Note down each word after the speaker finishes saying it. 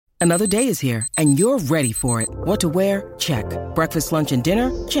Another day is here, and you're ready for it. What to wear? Check. Breakfast, lunch, and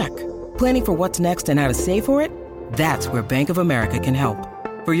dinner? Check. Planning for what's next and how to save for it? That's where Bank of America can help.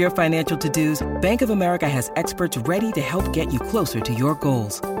 For your financial to-dos, Bank of America has experts ready to help get you closer to your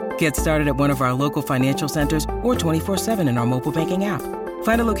goals. Get started at one of our local financial centers or 24/7 in our mobile banking app.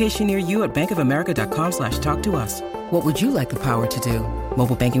 Find a location near you at bankofamerica.com/talktous. What would you like the power to do?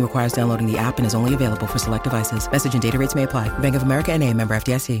 Mobile banking requires downloading the app and is only available for select devices. Message and data rates may apply. Bank of America N.A., member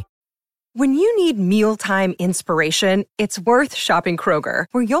FDIC. When you need mealtime inspiration, it's worth shopping Kroger,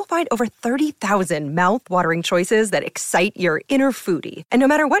 where you'll find over 30,000 mouth-watering choices that excite your inner foodie. And no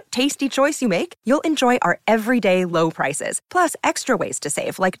matter what tasty choice you make, you'll enjoy our everyday low prices, plus extra ways to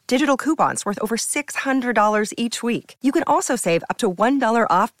save, like digital coupons worth over $600 each week. You can also save up to $1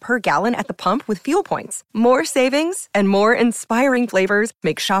 off per gallon at the pump with fuel points. More savings and more inspiring flavors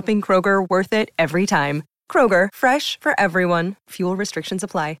make shopping Kroger worth it every time. Kroger, fresh for everyone. Fuel restrictions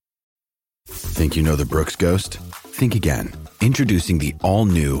apply. Think you know the Brooks Ghost? Think again. Introducing the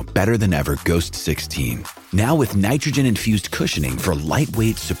all-new, better-than-ever Ghost 16. Now with nitrogen-infused cushioning for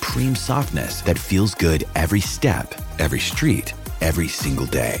lightweight, supreme softness that feels good every step, every street, every single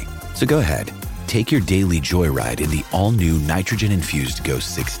day. So go ahead, take your daily joyride in the all-new nitrogen-infused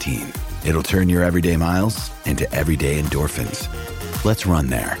Ghost 16. It'll turn your everyday miles into everyday endorphins. Let's run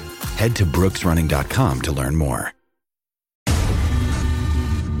there. Head to brooksrunning.com to learn more.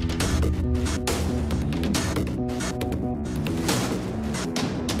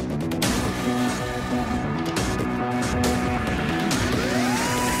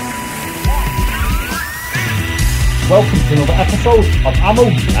 Welcome to another episode of Ammo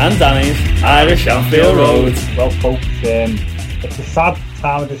and Danny's Irish Anfield Road. Well, folks, it's a sad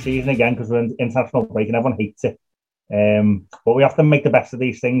time of the season again because we're in international break and everyone hates it. But we have to make the best of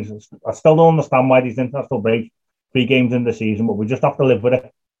these things. I still don't understand why these international break, 3 games in the season, but we just have to live with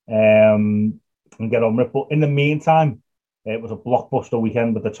it and get on with it. But in the meantime, it was a blockbuster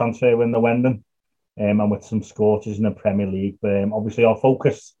weekend with the transfer window ending and with some scorches in the Premier League. Obviously, our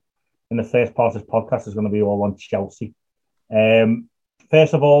focus in the first part of this podcast is going to be all on Chelsea.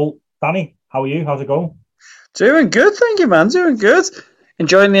 First of all, Danny, how are you? How's it going? Doing good, thank you, man. Doing good.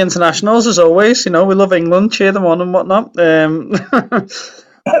 Enjoying the internationals as always. You know, we love England, cheer them on and whatnot.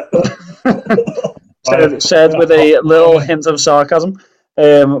 Said with a little hint of sarcasm.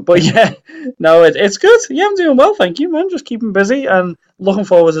 But yeah, no, it's good. Yeah, I'm doing well, thank you, man. Just keeping busy and looking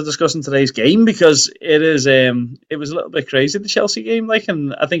forward to discussing today's game because it was a little bit crazy, the Chelsea game,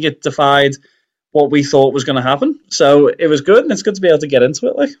 and I think it defied what we thought was going to happen. So it was good, and it's good to be able to get into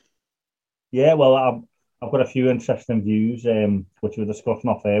it, Yeah, well, I've got a few interesting views, which we're discussing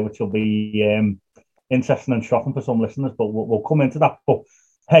off air, which will be interesting and shocking for some listeners, but we'll come into that. But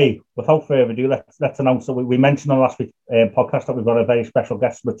hey, without further ado, let's announce that we mentioned on last week's podcast that we've got a very special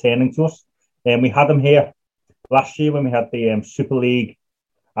guest returning to us. We had him here last year when we had the Super League,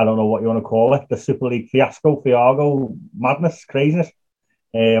 I don't know what you want to call it, the Super League fiasco, madness, craziness.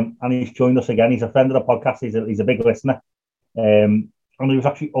 And he's joined us again. He's a friend of the podcast. He's a big listener. And he was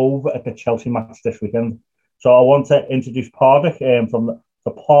actually over at the Chelsea match this weekend. So I want to introduce Pádraig from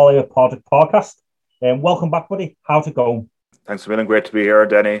the Parlay of Pádraig podcast. Welcome back, buddy. How's it going? Thanks for being great to be here,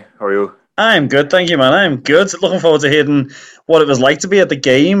 Danny. How are you? I'm good, thank you, man. I'm good. Looking forward to hearing what it was like to be at the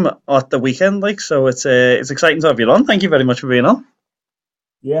game at the weekend, so it's exciting to have you on. Thank you very much for being on.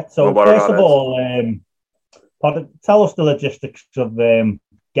 Yeah. So first of all, Pádraig, tell us the logistics of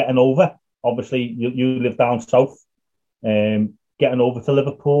getting over. Obviously, you live down south. Getting over to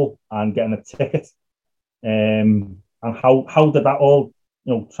Liverpool and getting a ticket, and how did that all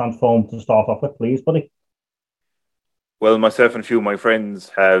transform to start off with, please, buddy? Well, myself and a few of my friends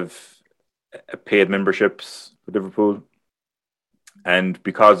have paid memberships for Liverpool, and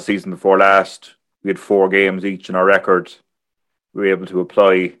because the season before last we had 4 games each in our record, we were able to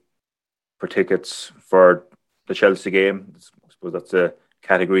apply for tickets for the Chelsea game. I suppose that's a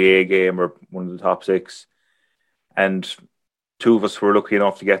Category A game or one of the top 6, and 2 of us were lucky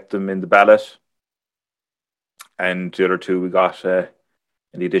enough to get them in the ballot, and the other 2 we got in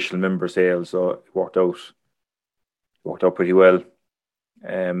the additional member sale, so it worked out pretty well.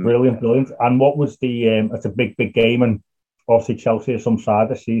 Brilliant. And what was it's a big game, and obviously Chelsea are some side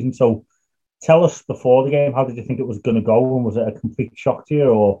this season. So tell us before the game, how did you think it was going to go, and was it a complete shock to you,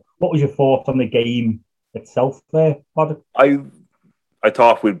 or what was your thoughts on the game itself there, Pádraig? I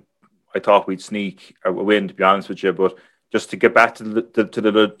thought we'd sneak a win, to be honest with you, but just to get back to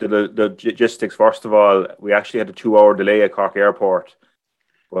the logistics, first of all, we actually had a 2-hour delay at Cork Airport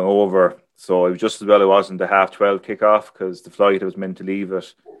going over. So it was just as well it wasn't a 12:30 kickoff, because the flight that was meant to leave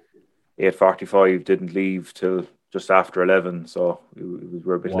at 8:45 didn't leave till just after 11, so we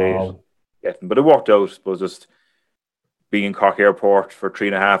were a bit late getting, but it worked out. I suppose just being in Cork Airport for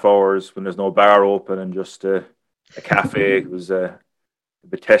 3.5 hours when there's no bar open and just a cafe, it was a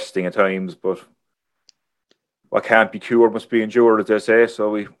bit testing at times, but what can't be cured must be endured, as they say,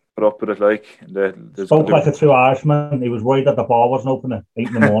 so we put up with it. Spoke like a true Irishman. He was worried that the bar wasn't open at 8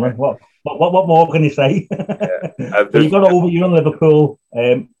 in the morning. What more can you say? But you got over, you're in Liverpool.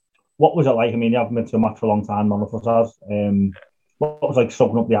 What was it like? I mean, you haven't been to a match for a long time, none of us has. What was like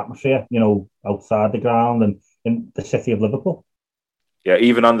soaking up the atmosphere, outside the ground and in the city of Liverpool? Yeah,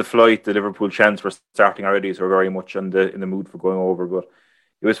 even on the flight, the Liverpool chants were starting already, so we're very much in the mood for going over. But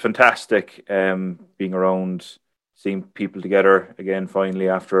it was fantastic being around, seeing people together again finally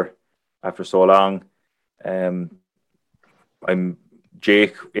after so long. I'm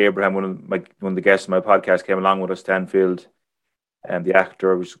Jake Abraham, one of the guests on my podcast, came along with us, Stanfield, the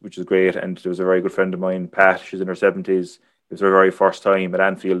actor, which is great. And there was a very good friend of mine, Pat. She's in her 70s. It was her very first time at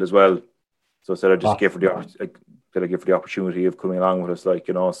Anfield as well. So I said I'd just give her the opportunity of coming along with us,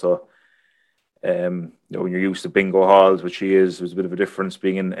 So when you're used to bingo halls, which she is, there's a bit of a difference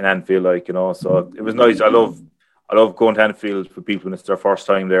being in Anfield, So it was nice. I love going to Anfield for people when it's their first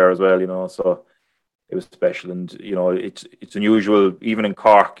time there as well, So it was special, and it's unusual even in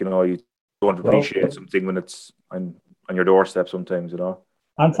Cork. You don't appreciate something when it's on your doorstep sometimes.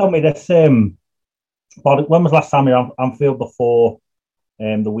 And tell me this: when was last time you're on Anfield before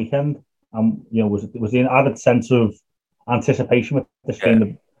the weekend? Was the added sense of anticipation with this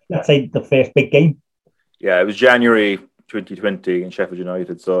being let's say the first big game? Yeah, it was January 2020 in Sheffield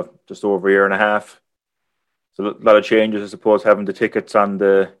United, so just over a year and a half. So a lot of changes, I suppose, having the tickets on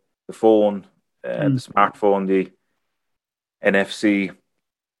the phone, the smartphone, the NFC,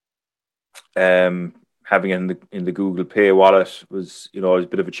 having it in the Google Pay wallet was a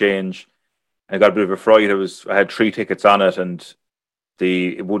bit of a change. I got a bit of a fright. I had 3 tickets on it, and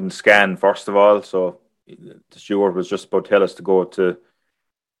it wouldn't scan first of all. So the steward was just about to tell us to go to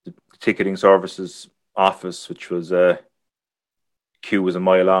the ticketing services office, which was queue was a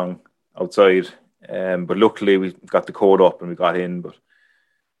mile long outside. But luckily we got the code up and we got in. But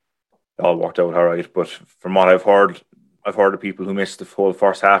it all worked out all right. But from what I've heard of people who missed the whole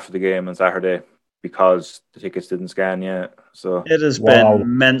first half of the game on Saturday because the tickets didn't scan yet. So it has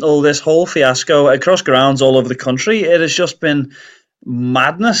been mental, this whole fiasco across grounds all over the country. It has just been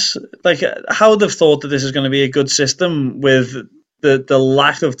madness. Like, how would have thought that this is going to be a good system with the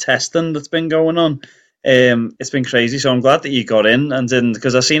lack of testing that's been going on? It's been crazy. So I'm glad that you got in and didn't,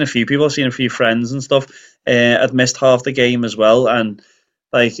 because I've seen a few friends and stuff had missed half the game as well, and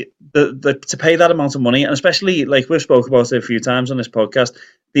like to pay that amount of money, and especially like we've spoke about it a few times on this podcast,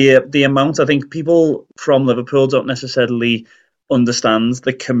 the amount, I think people from Liverpool don't necessarily understand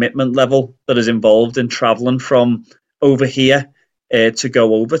the commitment level that is involved in travelling from over here to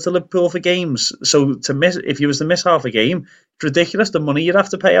go over to Liverpool for games. So if you was to miss half a game, it's ridiculous the money you'd have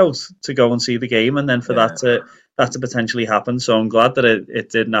to pay out to go and see the game, and then for that to potentially happen. So I'm glad that it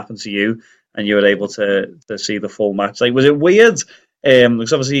didn't happen to you, and you were able to see the full match. Like, was it weird?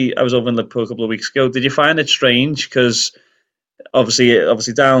 Because obviously I was over in Liverpool a couple of weeks ago. Did you find it strange? Because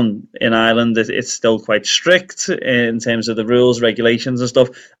obviously down in Ireland it's still quite strict in terms of the rules, regulations and stuff.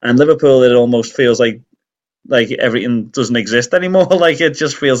 And Liverpool, it almost feels like everything doesn't exist anymore. Like, it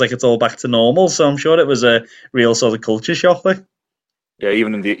just feels like it's all back to normal. So I'm sure it was a real sort of culture shock. Like, yeah,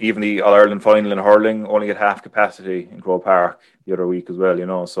 even the All Ireland final in hurling only at half capacity in Croke Park the other week as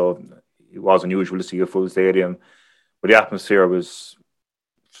well. So it was unusual to see a full stadium. But the atmosphere was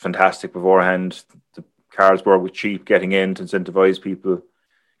fantastic beforehand. The Carlsberg was cheap getting in to incentivise people.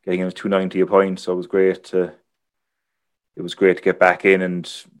 Getting in was $2.90 a pint, so it was great to get back in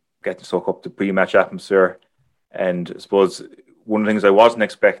and get to soak up the pre-match atmosphere. And I suppose one of the things I wasn't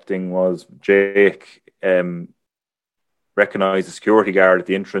expecting was Jake recognised the security guard at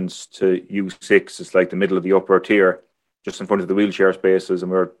the entrance to U6. It's like the middle of the upper tier, just in front of the wheelchair spaces,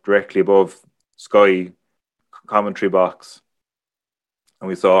 and we're directly above Sky commentary box, and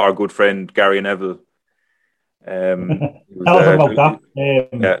we saw our good friend Gary Neville. Tell us about that.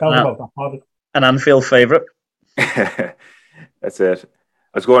 An Anfield favourite. That's it.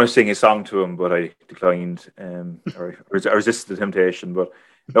 I was going to sing a song to him, but I declined. I resisted the temptation. But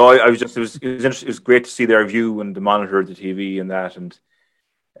no, it was great to see their view and the monitor of the TV and that, and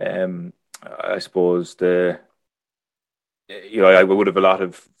I suppose I would have a lot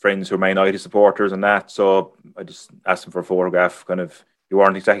of friends who are Man United supporters and that, so I just asked him for a photograph. Kind of, you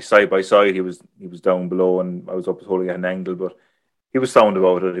weren't exactly side by side. He was down below, and I was up holding at an angle, but he was sound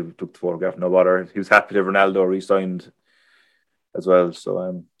about it. He took the photograph, no bother. He was happy that Ronaldo re-signed as well.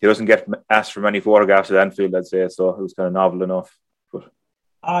 So he doesn't get asked for many photographs at Anfield, I'd say. So it was kind of novel enough. But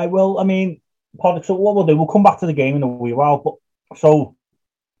I will. I mean, Pádraig, so what we'll do, we'll come back to the game in a wee while. But so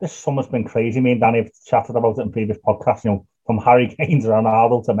this summer's been crazy. Me and Danny have chatted about it in previous podcasts. From Harry Kane to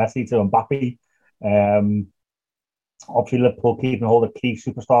Ronaldo to Messi to Mbappe. Obviously, Liverpool keeping hold of key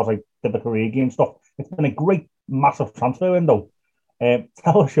superstars like Divock Origi and stuff. It's been a great, massive transfer window.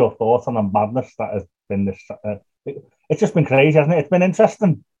 Tell us your thoughts on the madness that has been this. It's just been crazy, hasn't it? It's been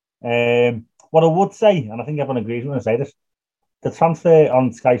interesting. What I would say, and I think everyone agrees when I say this, the transfer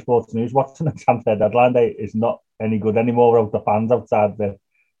on Sky Sports News, watching the transfer deadline day is not any good anymore without the fans outside the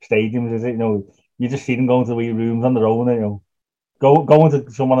stadiums, is it? You just see them going to the wee rooms on their own, going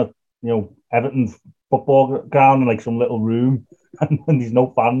to someone at, Everton's football ground in like some little room and there's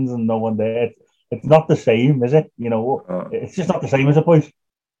no fans and no one there. It's not the same, is it? It's just not the same as a place.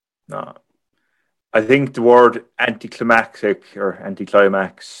 No. I think the word anticlimactic or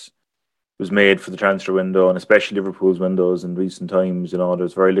anticlimax was made for the transfer window, and especially Liverpool's windows in recent times.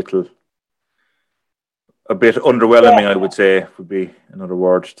 There's very little. A bit underwhelming, I would say, would be another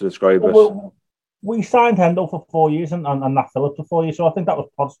word to describe it. We signed Hendo for 4 years and Nat Phillips for 4 years, so I think that was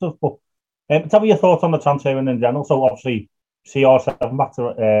positive. But tell me your thoughts on the transfer in general. So obviously, CR7 back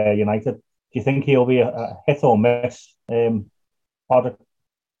to United. Do you think he'll be a hit or miss, Pádraig?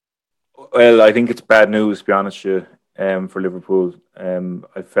 Well, I think it's bad news, to be honest with you, for Liverpool.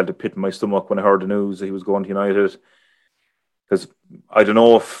 I felt a pit in my stomach when I heard the news that he was going to United. Because I don't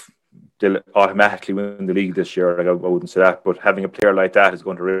know if they'll automatically win the league this year. I wouldn't say that. But having a player like that is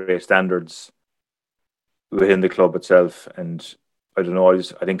going to raise standards within the club itself. And I don't know, I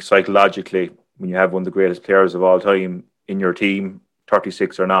think psychologically, when you have one of the greatest players of all time in your team,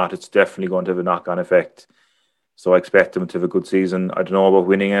 36 or not, it's definitely going to have a knock-on effect. So I expect them to have a good season. I don't know about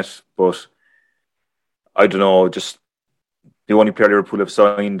winning it, but I don't know, just the only player Liverpool have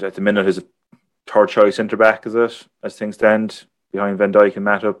signed at the minute is a third-choice centre-back, is it, as things stand, behind Van Dijk and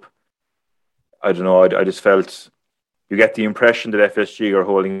Matip. I don't know, I just felt, you get the impression that FSG are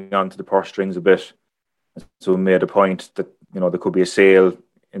holding on to the purse strings a bit. So we made a point that, there could be a sale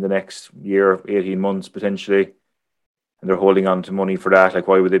in the next year, 18 months potentially, and they're holding on to money for that. Like,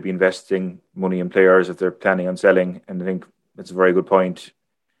 why would they be investing money in players if they're planning on selling? And I think that's a very good point.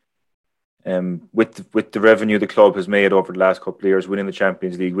 With the revenue the club has made over the last couple of years, winning the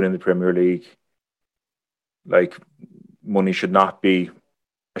Champions League, winning the Premier League, like, money should not be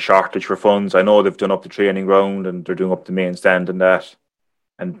a shortage for funds. I know they've done up the training ground and they're doing up the main stand and that,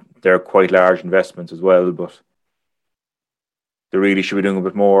 and they're quite large investments as well, but they really should be doing a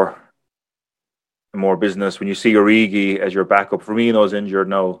bit more business. When you see Origi as your backup, Firmino's injured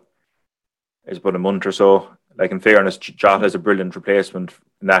now, it's about a month or so. Like, in fairness, Jota is a brilliant replacement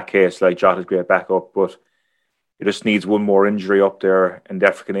in that case. Like, Jota's great backup, but it just needs one more injury up there, and the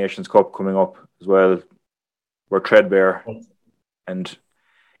African Nations Cup coming up as well. We're threadbare. And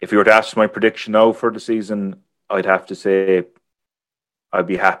if you were to ask my prediction now for the season, I'd have to say I'd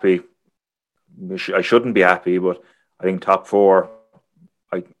be happy. I shouldn't be happy, but I think top four.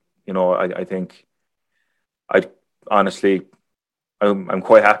 I think I'm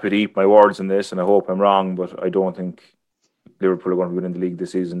quite happy to eat my words in this, and I hope I'm wrong, but I don't think Liverpool are going to be winning the league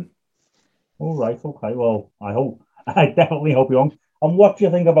this season. All right, okay. Well, I definitely hope you're wrong. And what do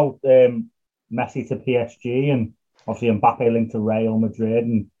you think about Messi to PSG and obviously Mbappe linked to Real Madrid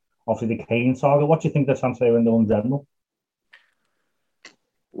and obviously the Kane saga? What do you think the transfer window in general?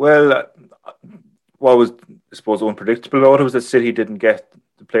 Well, what was, I suppose, unpredictable about it was that City didn't get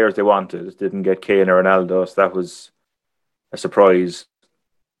the players they wanted. It didn't get Kane or Ronaldo, so that was a surprise.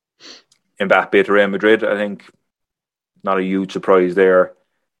 Mbappe to Real Madrid, I think, not a huge surprise there.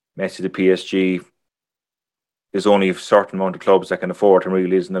 Messi to PSG, there's only a certain amount of clubs that can afford him,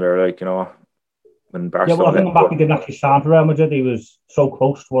 really, isn't there? Like, when Barcelona... Yeah, well, I think Mbappe didn't actually sign for Real Madrid. He was so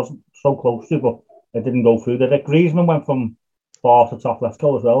close to, but it didn't go through. Griezmann went from far to top left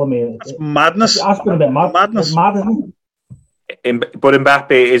goal as well. I mean, it's madness. It's been a bit mad. Madness. It's mad, isn't it? But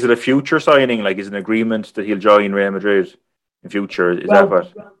Mbappe, is it a future signing? Like, is it an agreement that he'll join Real Madrid in future? That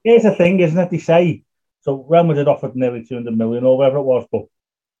what? Here's the thing, isn't it? They say, so Real Madrid offered nearly 200 million or whatever it was, but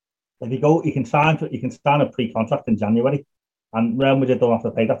if you go, you can sign a pre-contract in January, and Real Madrid don't have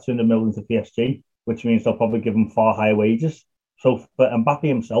to pay that 200 million to PSG, which means they'll probably give him far higher wages. So for Mbappe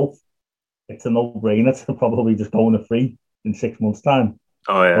himself, it's a no-brainer to probably just go on a free in 6 months' time.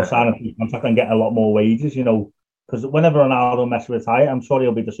 Oh, yeah. Or sign a pre-contract and get a lot more wages, because whenever Ronaldo and Messi retire, I'm sure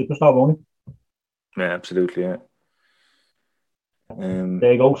he'll be the superstar, won't he? Yeah, absolutely, yeah.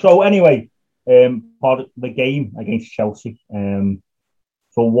 There you go. So anyway, part of the game against Chelsea,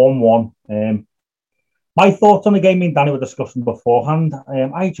 for 1-1. My thoughts on the game, me and Danny were discussing beforehand.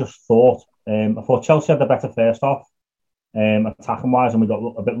 I thought Chelsea had the better first half, attacking wise, and we got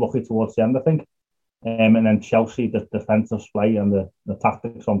a bit lucky towards the end, I think. And then Chelsea, the defensive play and the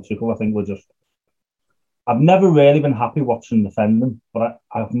tactics on Tuchel, I think were just. I've never really been happy watching defending, but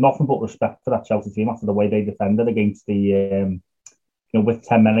I have nothing but respect for that Chelsea team after the way they defended against the, with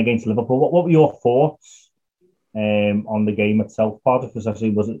 10 men against Liverpool. What were your thoughts on the game itself, Pádraig? Because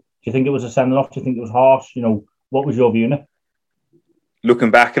actually, do you think it was a sending off? Do you think it was harsh? What was your view on it? Looking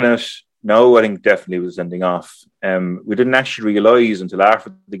back on it, no, I think definitely it was a sending off. We didn't actually realise until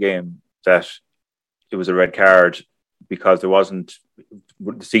after the game that it was a red card because there wasn't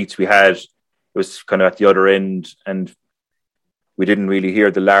the seats we had. It was kind of at the other end, and we didn't really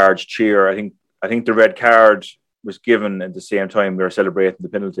hear the large cheer. I think the red card was given at the same time we were celebrating the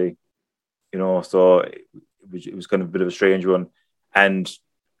penalty. So it was kind of a bit of a strange one. And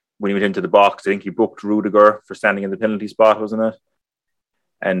when he went into the box, I think he booked Rudiger for standing in the penalty spot, wasn't it?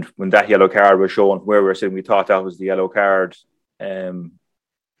 And when that yellow card was shown where we were sitting, we thought that was the yellow card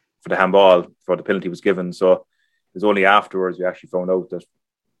for the handball before the penalty was given. So it was only afterwards we actually found out that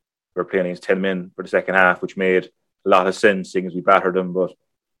we were playing against 10 men for the second half, which made a lot of sense, seeing as we battered them. But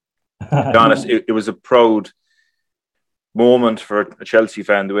to be honest, it was a proud moment for a Chelsea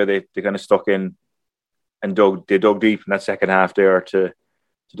fan, the way they kind of stuck in and dug deep in that second half there to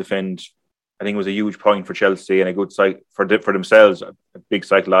defend. I think it was a huge point for Chelsea and a good sight for themselves, a big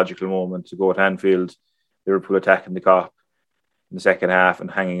psychological moment to go at Anfield, Liverpool attacking the Kop in the second half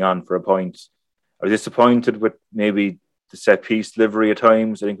and hanging on for a point. I was disappointed with maybe the set-piece delivery at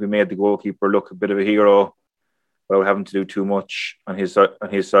times. I think we made the goalkeeper look a bit of a hero without having to do too much on his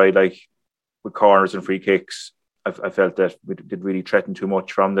side, like with corners and free kicks. I felt that we did really threaten too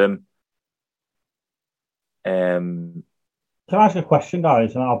much from them. Can I ask a question,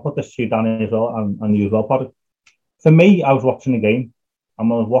 guys? And I'll put this to you, Danny, as well, and you as well, Pádraig. For me, I was watching the game,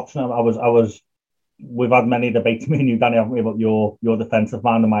 and I was watching it. We've had many debates, me and you, Danny, haven't we, about your defensive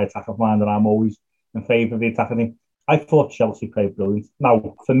mind and my attacking mind, and I'm always in favour of the attacking team. I thought Chelsea played brilliant.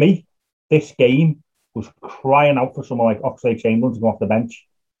 Now, for me, this game was crying out for someone like Oxlade-Chamberlain to go off the bench.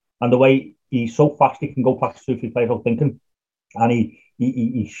 And the way he's so fast, he can go past 2-3 players without thinking. And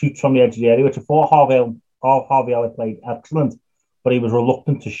he shoots from the edge of the area, which I thought Harvey Elliott played excellent, but he was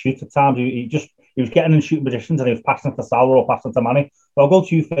reluctant to shoot at times. He was getting in shooting positions and he was passing it to Salah or passing it to Mane. But I'll go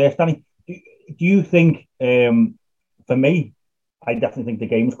to you first, Danny. Do you think, for me, I definitely think the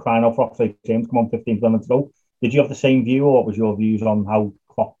game was crying out for Oxlade-Chamberlain. Come on, 15 minutes to go. Did you have the same view, or what was your views on how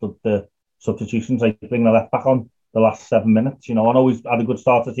Klopp did the substitutions, like bringing the left back on the last 7 minutes? I know he's had a good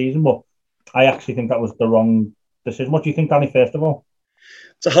start to the season, but I actually think that was the wrong decision. What do you think, Danny, first of all?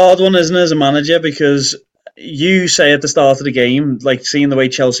 It's a hard one, isn't it, as a manager, because you say at the start of the game, like seeing the way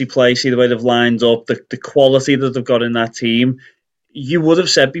Chelsea play, see the way they've lined up, the quality that they've got in that team, you would have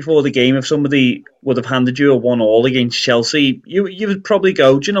said before the game, if somebody would have handed you a 1-1 against Chelsea, you would probably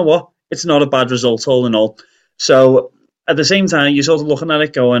go, do you know what? It's not a bad result all in all. So at the same time, you're sort of looking at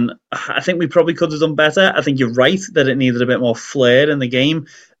it going, I think we probably could have done better. I think you're right that it needed a bit more flair in the game,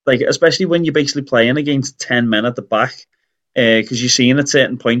 like especially when you're basically playing against 10 men at the back, because you're seeing at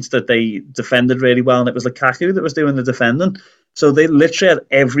certain points that they defended really well, and it was Lukaku that was doing the defending. So they literally had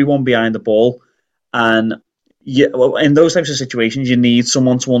everyone behind the ball. And in those types of situations, you need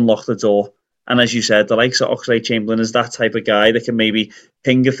someone to unlock the door. And as you said, the likes of Oxlade-Chamberlain is that type of guy that can maybe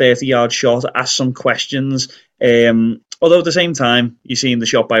ping a 30-yard shot, ask some questions. Although at the same time, you're seeing the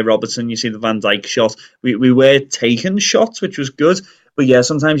shot by Robertson, you see the Van Dijk shot. We were taking shots, which was good. But yeah,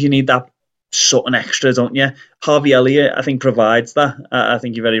 sometimes you need that something extra, don't you? Harvey Elliott, I think, provides that. I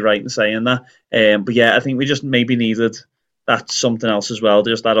think you're very right in saying that. But yeah, I think we just maybe needed that something else as well,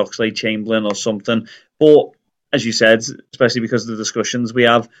 just that Oxlade-Chamberlain or something. But as you said, especially because of the discussions we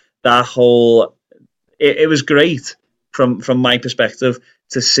have, that whole it was great from my perspective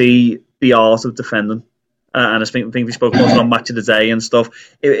to see the art of defending, and I think we spoke about it on Match of the Day and stuff.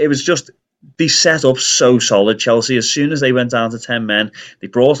 It was just they set up so solid. Chelsea, as soon as they went down to 10 men, they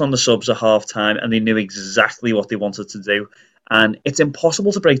brought on the subs at half time and they knew exactly what they wanted to do. And it's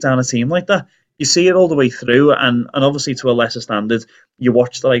impossible to break down a team like that. You see it all the way through, and obviously to a lesser standard, you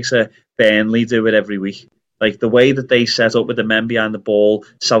watch the likes of Burnley do it every week. Like the way that they set up with the men behind the ball.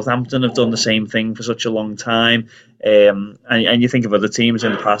 Southampton have done the same thing for such a long time. And you think of other teams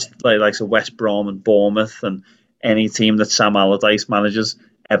in the past, like West Brom and Bournemouth and any team that Sam Allardyce manages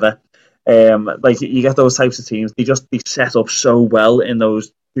ever. Like you get those types of teams, they set up so well in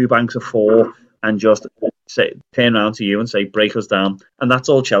those two banks of four and just turn around to you and say, break us down. And that's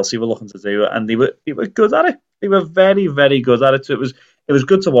all Chelsea were looking to do. And they were good at it. They were very, very good at it. So it was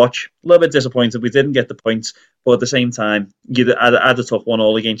good to watch. A little bit disappointed we didn't get the points, but at the same time, I'd have took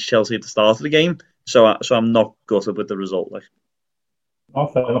 1-1 against Chelsea at the start of the game, so I'm not gutted with the result. Like,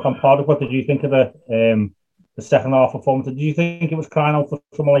 fair enough. I'm proud of. What did you think of the second half performance? Did you think it was crying out for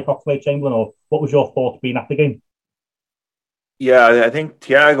someone like Oxlade-Chamberlain, or what was your thoughts being at the game? Yeah, I think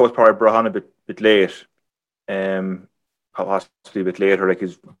Thiago was probably brought on a bit late. Possibly a bit later. I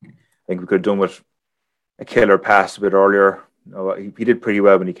think we could have done with a killer pass a bit earlier. He did pretty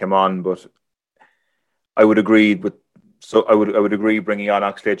well when he came on, but I would agree I would agree bringing on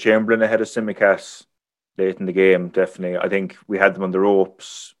Oxlade-Chamberlain ahead of Tsimikas late in the game. Definitely, I think we had them on the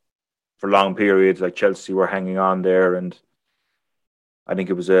ropes for long periods. Like Chelsea were hanging on there, and I think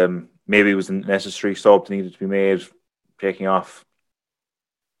it was maybe it was a necessary sub that needed to be made, taking off.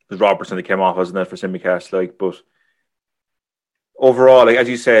 It was Robertson that came off, wasn't it, for Tsimikas? But overall, as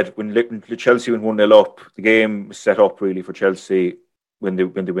you said, when Chelsea went 1-0 up, the game was set up really for Chelsea when they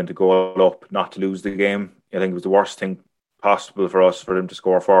went to goal up, not to lose the game. I think it was the worst thing possible for us for them to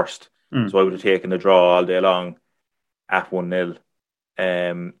score first. So I would have taken the draw all day long at 1-0.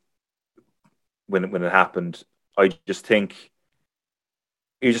 When it happened, I just think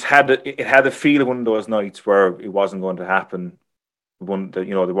it had the feel of one of those nights where it wasn't going to happen. They weren't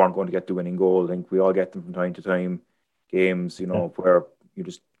going to get the winning goal. I think we all get them from time to time. Games, where you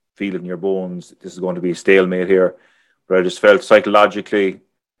just feel it in your bones. This is going to be a stalemate here. But I just felt psychologically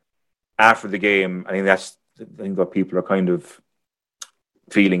after the game, I think what people are kind of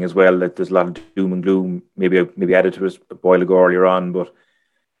feeling as well, that there's a lot of doom and gloom, maybe added to it a while ago earlier on, but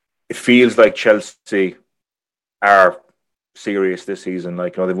it feels like Chelsea are serious this season.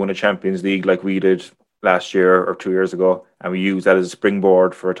 They've won a Champions League like we did last year or 2 years ago, and we used that as a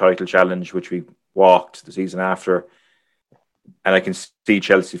springboard for a title challenge, which we walked the season after. And I can see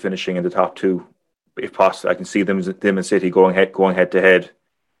Chelsea finishing in the top two, if possible. I can see them and City going head to head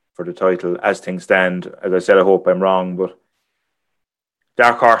for the title as things stand. As I said, I hope I'm wrong, but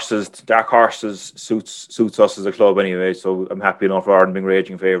dark horses suits us as a club anyway. So I'm happy enough for Ireland being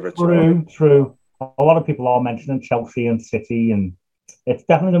raging favourites. True. A lot of people are mentioning Chelsea and City, and it's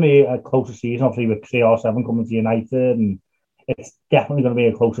definitely going to be a closer season. Obviously, with CR7 coming to United, and it's definitely going to be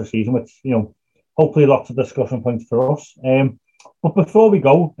a closer season, which hopefully lots of discussion points for us. But before we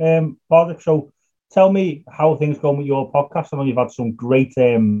go, Pádraig, so tell me how things going with your podcast. I know you've had some great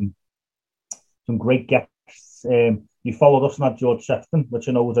guests. You followed us on that George Sexton, which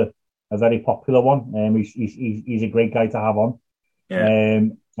I know is a very popular one. He's a great guy to have on. Yeah.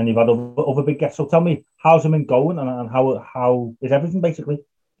 And you've had other big guests. So tell me, how's it been going, and how is everything basically?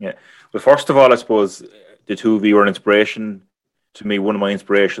 Yeah. Well, first of all, I suppose the two of you were an inspiration to me. One of my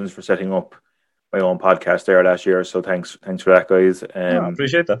inspirations for setting up my own podcast there last year. So thanks for that, guys. I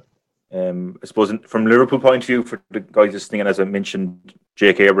appreciate that. I suppose from Liverpool point of view, for the guys listening, and as I mentioned,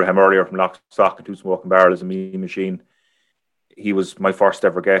 Jake Abraham earlier from Lock, Stock and Two Smoking Barrels, a Mean Machine. He was my first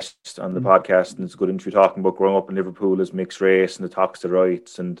ever guest on the podcast, and it's a good interview talking about growing up in Liverpool as mixed race and the talks to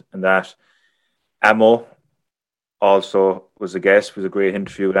rights and that. Amo also was a guest. It was a great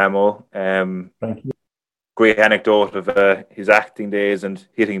interview with Amo. Thank you. Great anecdote of his acting days and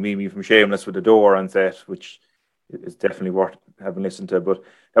hitting Mimi from Shameless with the door on set, which is definitely worth having listened to. But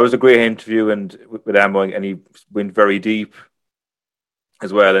that was a great interview and with Amo, and he went very deep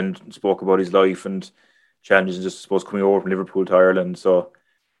as well and spoke about his life and challenges and just suppose coming over from Liverpool to Ireland. So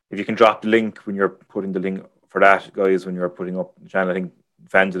if you can drop the link when you're putting the link for that, guys, when you're putting up the channel, I think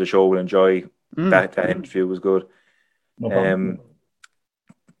fans of the show will enjoy that interview. Was good. No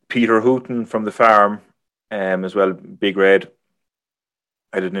Peter Hooton from the farm as well, Big Red.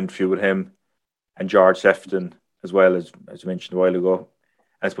 I did an interview with him, and George Sefton as well, as you mentioned a while ago.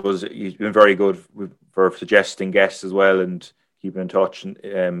 I suppose he's been very good for suggesting guests as well and keeping in touch,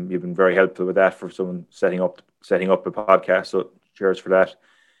 and you've been very helpful with that for someone setting up a podcast. So cheers for that.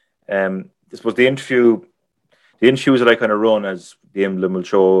 I suppose the interviews that I kind of run, as the emblem will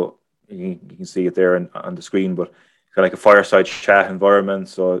show, you can see it there on the screen, but kind of like a fireside chat environment.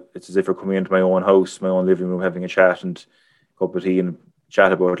 So it's as if we're coming into my own house, my own living room, having a chat and a cup of tea and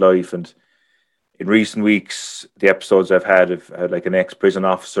chat about life. And in recent weeks, the episodes I've had like an ex-prison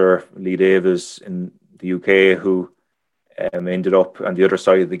officer, Lee Davis in the UK, who ended up on the other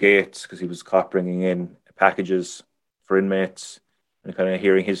side of the gates because he was caught bringing in packages for inmates, and kind of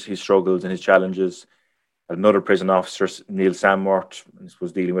hearing his struggles and his challenges. Another prison officer, Neil Samworth,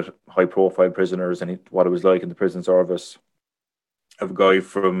 was dealing with high-profile prisoners and what it was like in the prison service. I have a guy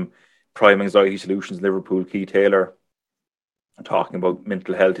from Prime Anxiety Solutions Liverpool, Keith Taylor, talking about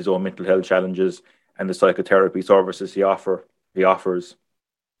mental health, his own mental health challenges, and the psychotherapy services he offers.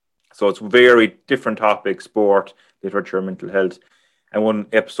 So it's very different topics: sport, literature, mental health. And one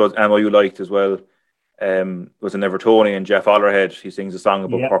episode, Ammo, you liked as well, was an Evertonian, Jeff Ollerhead. He sings a song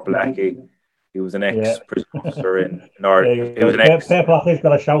about Purple Aki. He was an ex-prison officer in North. He was an ex. Purple Aki's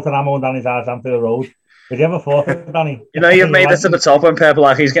got a shout at Ammo down his ass onto the road. Did you ever thought of it, Danny? You've made it to the top when Purple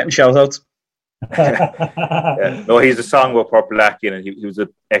Aki's getting shout-outs. No, he's a song about Purple Aki, and he was an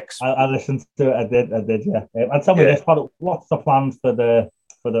ex. I listened to it. I did, yeah. And tell me this, what's the plans for the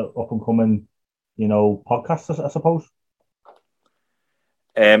up and coming, podcast? I suppose.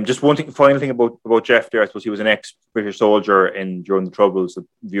 Just final thing about Jeff there. I suppose he was an ex-British soldier during the Troubles. The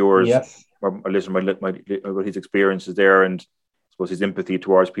viewers or listeners might about his experiences there, and I suppose his empathy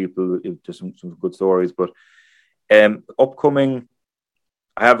towards people. Just some good stories. But upcoming,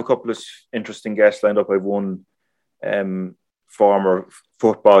 I have a couple of interesting guests lined up. I've one former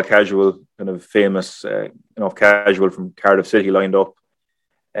football casual, kind of famous enough casual from Cardiff City lined up.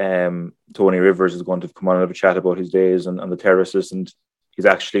 Tony Rivers is going to come on and have a chat about his days on the terraces, and he's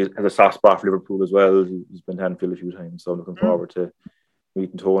actually has a soft spot for Liverpool as well. He's been to Anfield a few times, so I'm looking forward to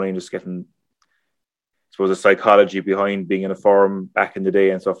meeting Tony and just getting, I suppose, the psychology behind being in a forum back in the day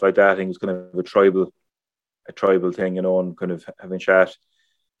and stuff like that. I think it was kind of a tribal thing, and kind of having a chat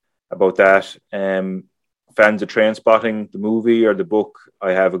about that. Fans of Trainspotting, the movie or the book,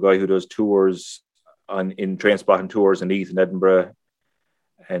 I have a guy who does tours in Trainspotting tours in Leith and Edinburgh,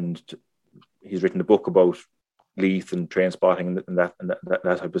 and he's written a book about Leith and Trainspotting and that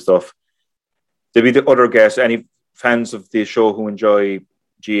type of stuff. There'll be the other guests, any fans of the show who enjoy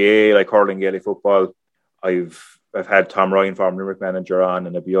GAA like hurling, Gaelic football. I've had Tom Ryan, former Limerick manager, on,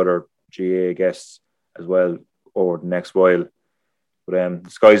 and there'll be other GAA guests as well over the next while. But the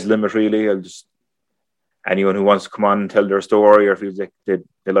sky's the limit, really. I'll just, anyone who wants to come on and tell their story, or feels like they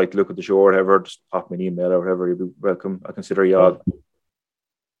like to look at the show or whatever, just pop me an email or whatever. You'll be welcome. I consider you all.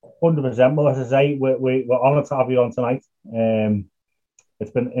 100%. Well, as I say, we're honoured to have you on tonight.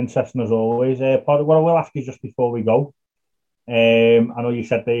 It's been interesting as always. Pádraig, what I will ask you just before we go, I know you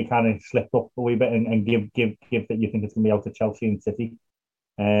said that you kind of slipped up a wee bit and give that you think it's going to be out of Chelsea and City.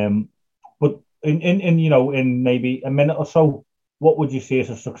 But in maybe a minute or so, what would you see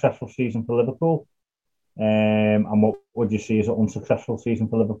as a successful season for Liverpool? And what would you see as an unsuccessful season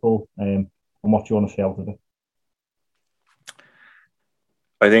for Liverpool? And what do you want to see out of it?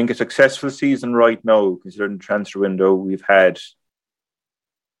 I think a successful season right now, considering the transfer window we've had,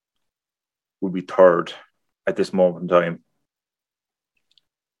 would be third at this moment in time.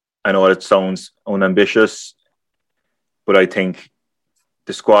 I know it sounds unambitious, but I think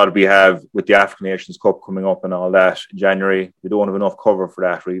the squad we have with the African Nations Cup coming up and all that in January, we don't have enough cover for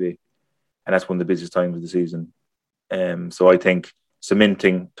that, really. And that's one of the busiest times of the season. So I think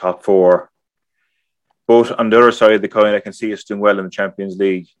cementing top four. But on the other side of the coin, I can see us doing well in the Champions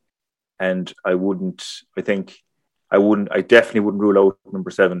League. And I definitely wouldn't rule out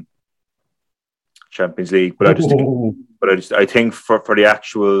number 7 Champions League. But I think for the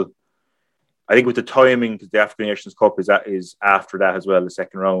actual, I think with the timing, because the African Nations Cup is after that as well, the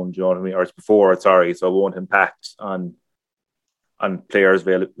second round, you know what I mean? Or it's before, sorry, so it won't impact on players'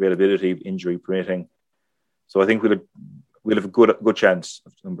 availability, injury permitting. So I think we'll have a good chance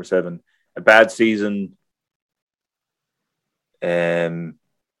of number 7. A bad season, another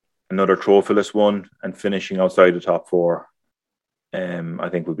trophyless one, and finishing outside the top 4, I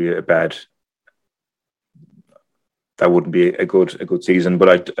think would be that wouldn't be a good season.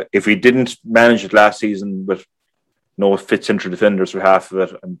 But if we didn't manage it last season with no fit central defenders for half of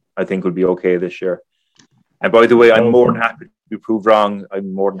it, I think we'll be okay this year. And by the way, I'm more than happy to be proved wrong.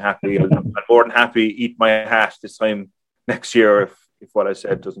 I'm more than happy. I'm more than happy to eat my hat this time next year if what I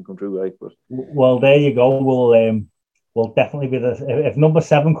said doesn't come true, right? But well, there you go. We'll definitely be this. If number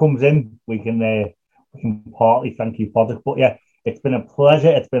 7 comes in, we can partly thank you, Pádraig. But yeah, it's been a pleasure.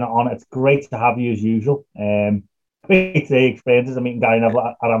 It's been an honour. It's great to have you as usual. Great to experiences. I mean, Gary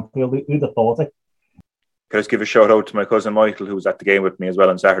Neville at Anfield. Who'd have thought it? Can I just give a shout out to my cousin Michael, who was at the game with me as well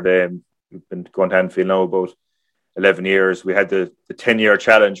on Saturday. And we've been going to Anfield now about 11 years. We had the 10-year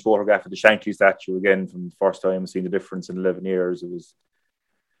challenge photograph of the Shankly statue again from the first time. Seeing the difference in 11 years. The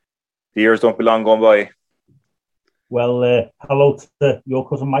years don't be long gone by. Well, hello to your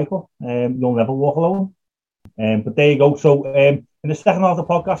cousin Michael. You'll never walk alone. But there you go. So in the second half of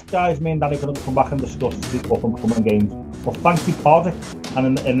the podcast, guys, me and Danny are going to come back and discuss the up and coming games. Well, thank you, Pádraig.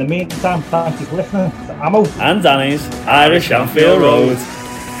 And in the meantime, thank you for listening to Ammo and Danny's Irish Anfield Road.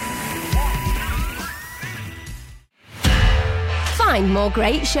 Find more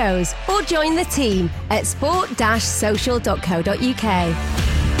great shows or join the team at sport-social.co.uk.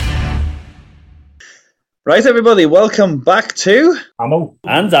 Right, everybody, welcome back to Ammo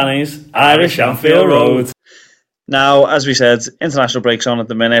and Danny's Irish Anfield Road. Now, as we said, international break's on at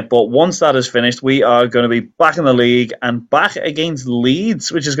the minute, but once that is finished, we are going to be back in the league and back against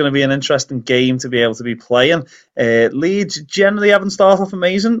Leeds, which is going to be an interesting game to be able to be playing. Leeds generally haven't started off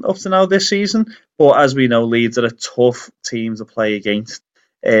amazing up to now this season, but as we know, Leeds are a tough team to play against.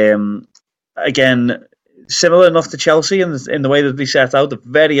 Again, similar enough to Chelsea in the way that they set out, the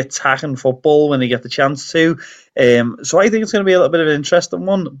very attacking football when they get the chance to. So I think it's going to be a little bit of an interesting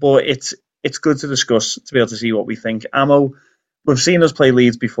one, but it's good to discuss, to be able to see what we think. Amo, we've seen us play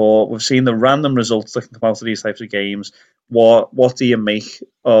Leeds before. We've seen the random results that can come out of these types of games. What do you make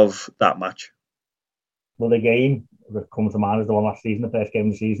of that match? Well, the game that comes to mind is the one last season, the first game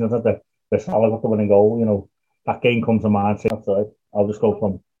of the season, isn't it? The Salah got the winning goal. You know, that game comes to mind. So I'll just go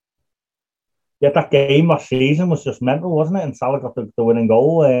from. Yeah, that game last season was just mental, wasn't it? And Salah got the winning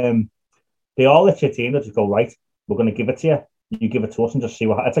goal. They all let your team that just go, right, we're going to give it to you. You give it to us and just see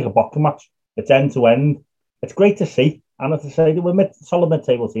what happens. It's like a boxing match. It's end to end. It's great to see. And as I say, we're solid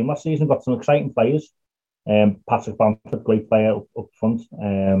mid-table team last season. Got some exciting players. Patrick Bamford, great player up front.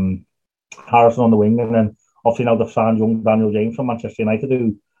 Harrison on the wing, and then obviously now they've signed young Daniel James from Manchester United,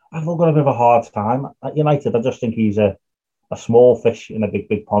 who I've got a bit of a hard time at United. I just think he's a small fish in a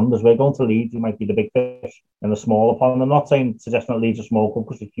big pond. As we're going to Leeds, he might be the big fish in the smaller pond. I'm not suggesting that Leeds are small club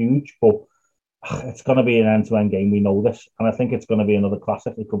because they're huge, but it's going to be an end-to-end game. We know this, and I think it's going to be another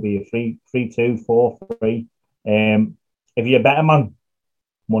classic. It could be a 3-2, 4-3. If you're a better man,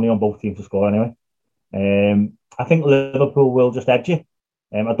 money on both teams to score anyway. I think Liverpool will just edge you.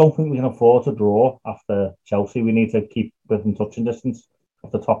 I don't think we can afford to draw after Chelsea. We need to keep within touching distance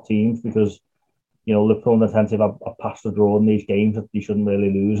of the top teams because, you know, Liverpool and the Attentive are past the draw in these games that you shouldn't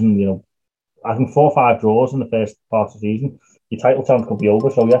really lose. And, you know, I think 4 or 5 draws in the first part of the season, your title chance could be over.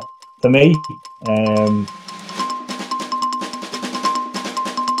 So, yeah, for me,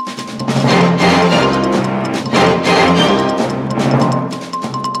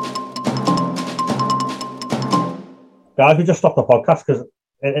 guys, we just stopped the podcast because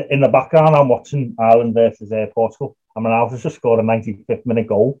in the background I'm watching Ireland versus Portugal. And Ronaldo just scored a 95th minute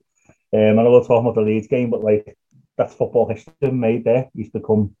goal. I know we're talking about the Leeds game, but like that's football history made there. He's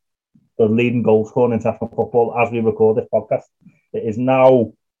become the leading goal scorer in international football as we record this podcast. It is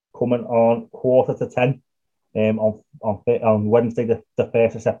now coming on 9:45 on Wednesday, the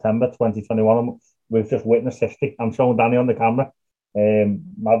 1st of September 2021. We've just witnessed history. I'm showing Danny on the camera.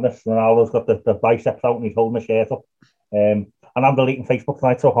 Madness. Ronaldo's got the biceps out and he's holding the shirt up. And I'm deleting Facebook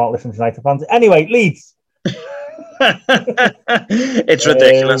tonight, so I can't listen to United fans. Anyway, Leeds. It's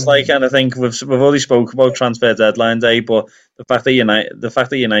ridiculous. And I think we've already spoke about transfer deadline day, but the fact that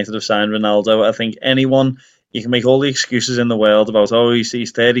United have signed Ronaldo, I think you can make all the excuses in the world about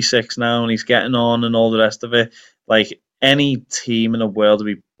he's 36 now and he's getting on and all the rest of it. Like any team in the world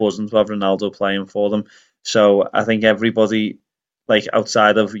would be buzzing to have Ronaldo playing for them. So I think everybody, like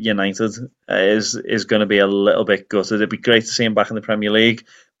outside of United, is going to be a little bit gutted. It'd be great to see him back in the Premier League,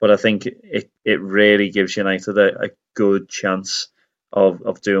 but I think it really gives United a good chance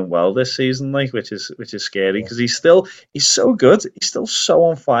of doing well this season, which is scary because he's so good. He's still so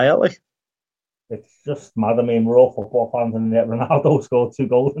on fire. It's just mad. I mean, we're all football fans, and yet Ronaldo scored 2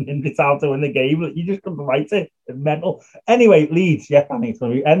 goals in the time to win the game. You just couldn't write it. It's mental. Anyway, Leeds, yeah, Danny, it's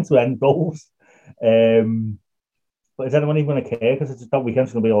going to be end-to-end goals. But is anyone even going to care? Because that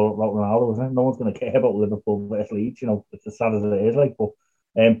weekend's going to be all about Ronaldo, isn't it? No one's going to care about Liverpool versus Leeds. You know, it's as sad as it is. But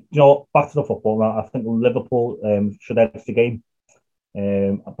you know, back to the football now. I think Liverpool should edge the game,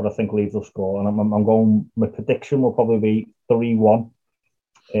 but I think Leeds will score. And I'm going. My prediction will probably be 3-1.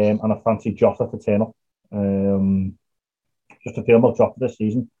 And I fancy Jota to turn up. Just to feel about Jota this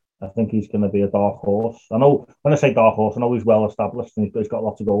season, I think he's going to be a dark horse. I know when I say dark horse, I know he's well established and he's got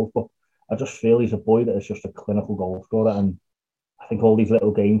lots of goals, but I just feel he's a boy that is just a clinical goal scorer. And I think all these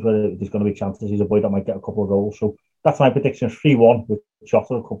little games where there's going to be chances, he's a boy that might get a couple of goals. So that's my prediction: 3-1 with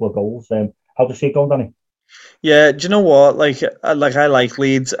Jota, a couple of goals. How do you see it going, Danny? Yeah, do you know what? I like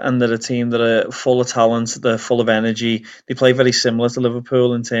Leeds, and they're a team that are full of talent, they're full of energy. They play very similar to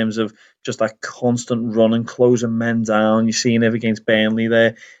Liverpool in terms of just that constant running, closing men down. You've seen it against Burnley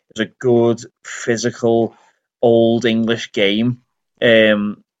there. It's a good, physical, old English game.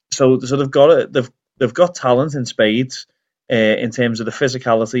 So they've got talent in spades. In terms of the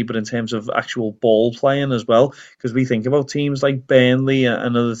physicality, but in terms of actual ball playing as well, because we think about teams like Burnley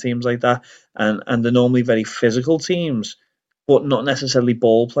and other teams like that, and they're normally very physical teams, but not necessarily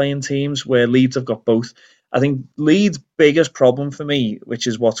ball playing teams, where Leeds have got both. I think Leeds' biggest problem for me, which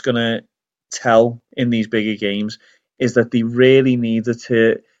is what's going to tell in these bigger games, is that they really needed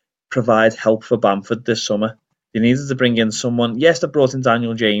to provide help for Bamford this summer. They needed to bring in someone. Yes, they brought in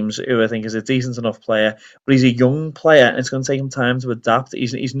Daniel James, who I think is a decent enough player, but he's a young player, and it's going to take him time to adapt.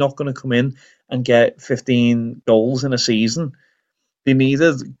 He's not going to come in and get 15 goals in a season. They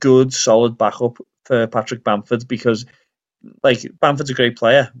needed good, solid backup for Patrick Bamford because, like, Bamford's a great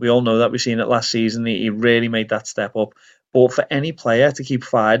player. We all know that. We've seen it last season. He really made that step up. But for any player to keep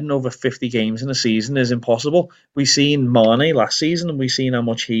firing over 50 games in a season is impossible. We've seen Mane last season, and we've seen how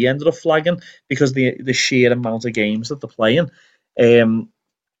much he ended up flagging because the sheer amount of games that they're playing.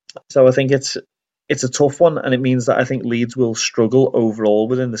 So I think it's a tough one, and it means that I think Leeds will struggle overall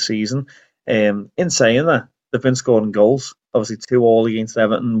within the season. In saying that, they've been scoring goals. Obviously, 2-2 against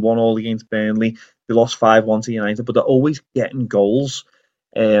Everton, 1-1 against Burnley. They lost 5-1 to United, but they're always getting goals.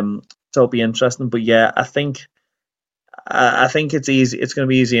 So it'll be interesting. But yeah, I think it's easy. It's going to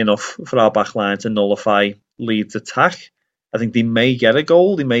be easy enough for our back line to nullify Leeds' attack. I think they may get a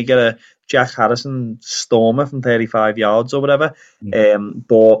goal. They may get a Jack Harrison stormer from 35 yards or whatever.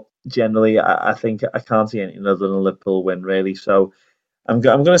 But generally, I think I can't see anything other than a Liverpool win, really. So I'm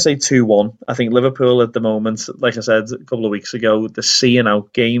going to say 2-1. I think Liverpool at the moment, like I said a couple of weeks ago, they're seeing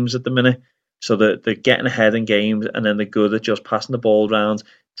out games at the minute. So they're getting ahead in games, and then they're good at just passing the ball around,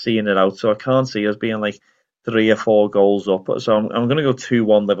 seeing it out. So I can't see us being like 3 or 4 goals up. So I'm going to go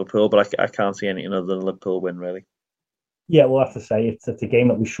 2-1 Liverpool, but I can't see anything other than a Liverpool win, really. Yeah, we'll have to say it's a game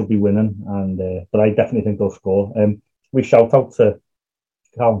that we should be winning, and but I definitely think they'll score. We shout out to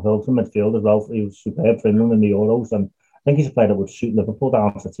Calvin Phillips in midfield as well. He was superb for England in the Euros, and I think he's a player that would suit Liverpool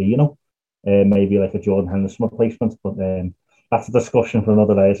down to T, maybe like a Jordan Henderson replacement, but that's a discussion for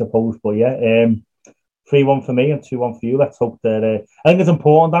another day, I suppose. But yeah, 3-1 for me and 2-1 for you. Let's hope that. I think it's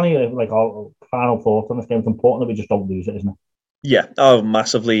important, Danny. Like our final thoughts on this game, it's important that we just don't lose it, isn't it? Yeah, oh,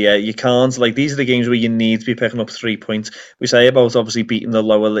 massively. Yeah, you can't. Like, these are the games where you need to be picking up 3 points. We say about obviously beating the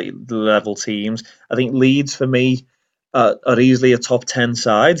lower level teams. I think Leeds, for me, are easily a top 10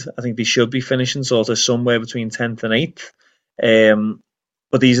 side. I think they should be finishing sort of somewhere between 10th and 8th.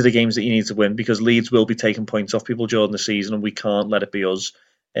 But these are the games that you need to win because Leeds will be taking points off people during the season, and we can't let it be us.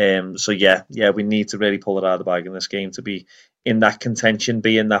 So yeah, we need to really pull it out of the bag in this game to be in that contention,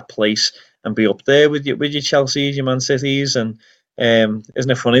 be in that place, and be up there with your Chelseas, your Man Cities, and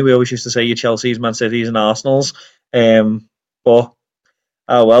isn't it funny? We always used to say your Chelseas, Man Cities, and Arsenals. But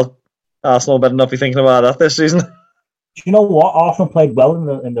oh well, Arsenal better not be thinking about that this season. Do you know what? Arsenal played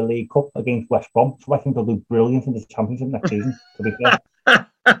well in the League Cup against West Brom, so I think they'll do brilliant in the Championship next season. To be fair,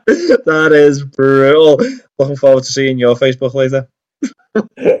 that is brutal. Looking forward to seeing your Facebook later.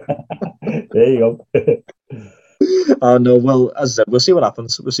 There you go. Oh no, well, as I said, we'll see what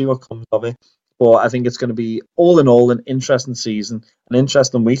happens. We'll see what comes of it. But I think it's going to be, all in all, an interesting season, an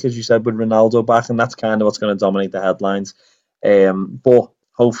interesting week, as you said, with Ronaldo back, and that's kind of what's going to dominate the headlines. But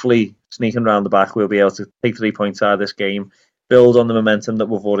hopefully, sneaking around the back, we'll be able to take 3 points out of this game, build on the momentum that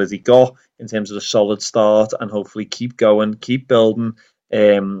we've already got in terms of a solid start, and hopefully keep going, keep building,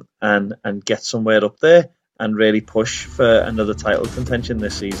 and get somewhere up there and really push for another title contention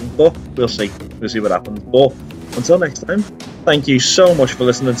this season. But we'll see. We'll see what happens. But until next time, thank you so much for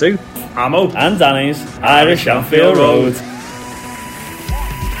listening to Amo and Danny's Irish Anfield Road.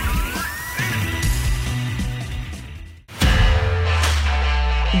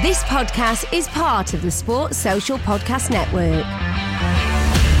 This podcast is part of the Sports Social Podcast Network.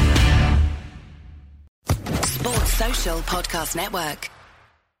 Sports Social Podcast Network.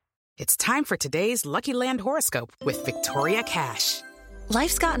 It's time for today's Lucky Land horoscope with Victoria Cash.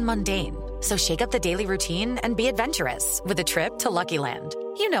 Life's gotten mundane, so shake up the daily routine and be adventurous with a trip to Lucky Land.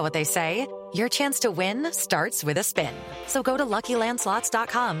 You know what they say, your chance to win starts with a spin. So go to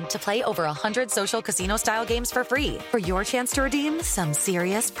LuckyLandSlots.com to play over 100 social casino-style games for free for your chance to redeem some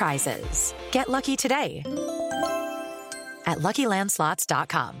serious prizes. Get lucky today at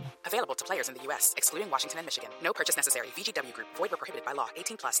LuckyLandSlots.com. Available to players in the U.S., excluding Washington and Michigan. No purchase necessary. VGW Group. Void where prohibited by law.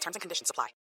 18+. Terms and conditions apply.